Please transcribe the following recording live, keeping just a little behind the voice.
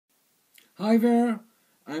Hi there,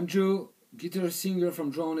 I'm Joe, guitar singer from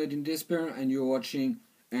Drowned in Despair, and you're watching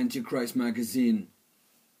Antichrist Magazine.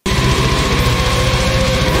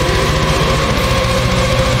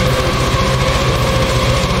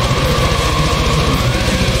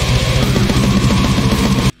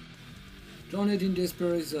 Drowned in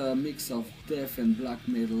Despair is a mix of death and black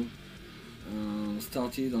metal.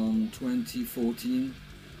 Started on 2014.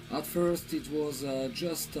 At first it was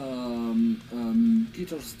just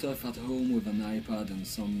guitar stuff at home with an iPad and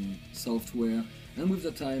some software, and with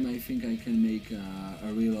the time I think I can make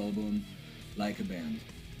a real album like a band.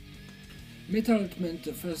 Metal Element,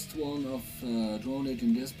 the first one of Drowned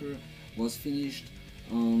in Despair, was finished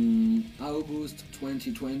on August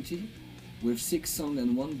 2020 with 6 songs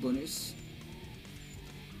and 1 bonus.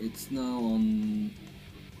 It's now on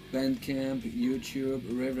Bandcamp, YouTube,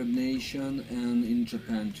 Reverb Nation, and in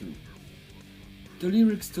Japan too. The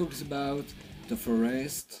lyrics talks about the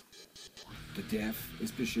forest, the death,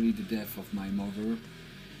 especially the death of my mother,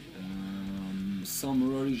 some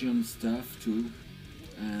religion stuff too,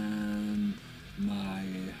 and my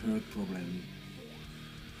heart problem.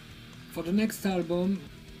 For the next album,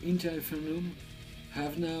 Inter Infernum,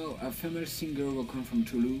 have now a female singer who comes from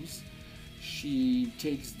Toulouse. She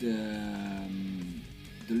takes the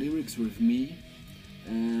lyrics with me,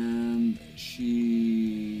 and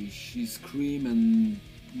she scream and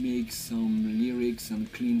makes some lyrics and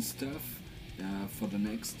clean stuff for the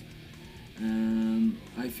next, and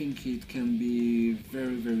I think it can be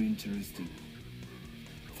very interesting.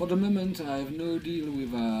 For the moment I have no deal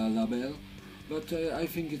with a label, but I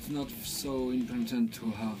think it's not so important to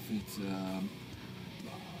have it.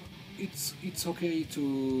 It's okay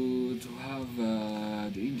to have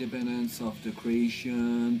the independence of the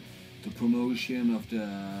creation, the promotion of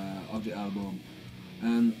the album,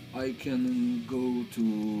 and I can go to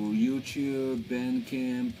YouTube,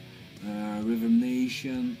 Bandcamp, Reverb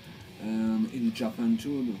Nation, and in Japan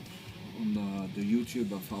too, on the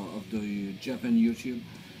YouTube of the Japan YouTube.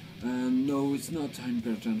 And no, it's not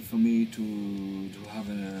important for me to have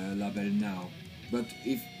a label now, but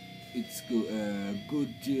if it's a good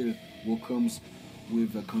deal what comes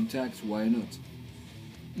with a contact, why not?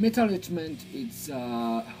 Metal Element, it's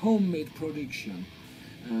a homemade production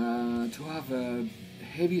to have a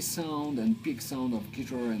heavy sound and peak sound of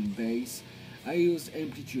guitar and bass. I use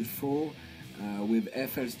Amplitude 4 with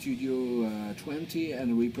FL Studio 20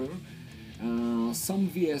 and Reaper, some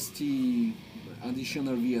VST,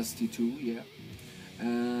 additional VST too, yeah,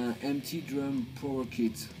 MT Drum Power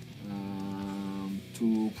Kit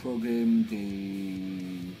to program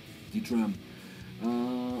the drum.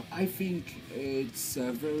 I think it's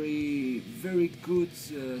a very good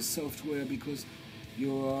software because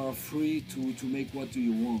you are free to make what do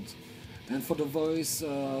you want. And for the voice,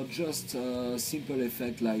 just a simple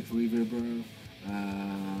effect like reverb,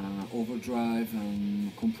 overdrive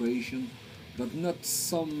and compression, but not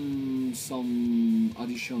some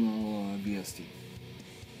additional VST.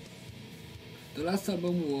 The last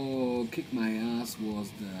album will kick my ass was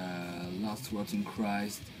the Last Rotting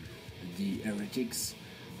Christ, the Heretics.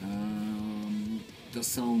 The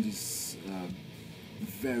sound is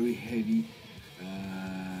very heavy,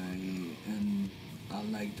 and I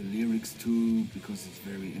like the lyrics too because it's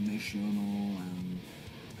very emotional and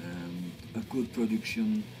a good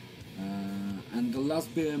production. And the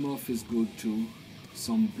last Behemoth is good too,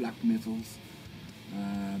 some black metals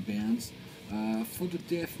bands. For the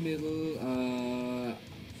death metal,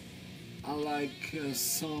 I like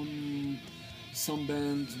some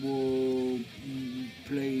bands will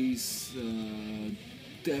plays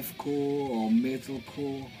deathcore or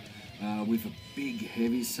metalcore with a big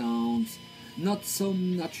heavy sounds, not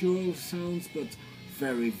some natural sounds, but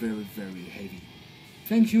very heavy.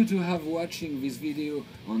 Thank you to have watching this video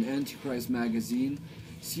on Antichrist Magazine.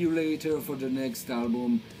 See you later for the next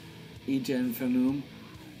album, Inter Infernum.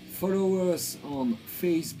 Follow us on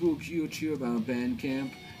Facebook, YouTube and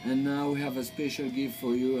Bandcamp. And now we have a special gift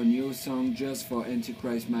for you, a new song just for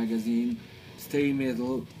Antichrist Magazine. Stay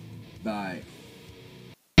metal. Bye.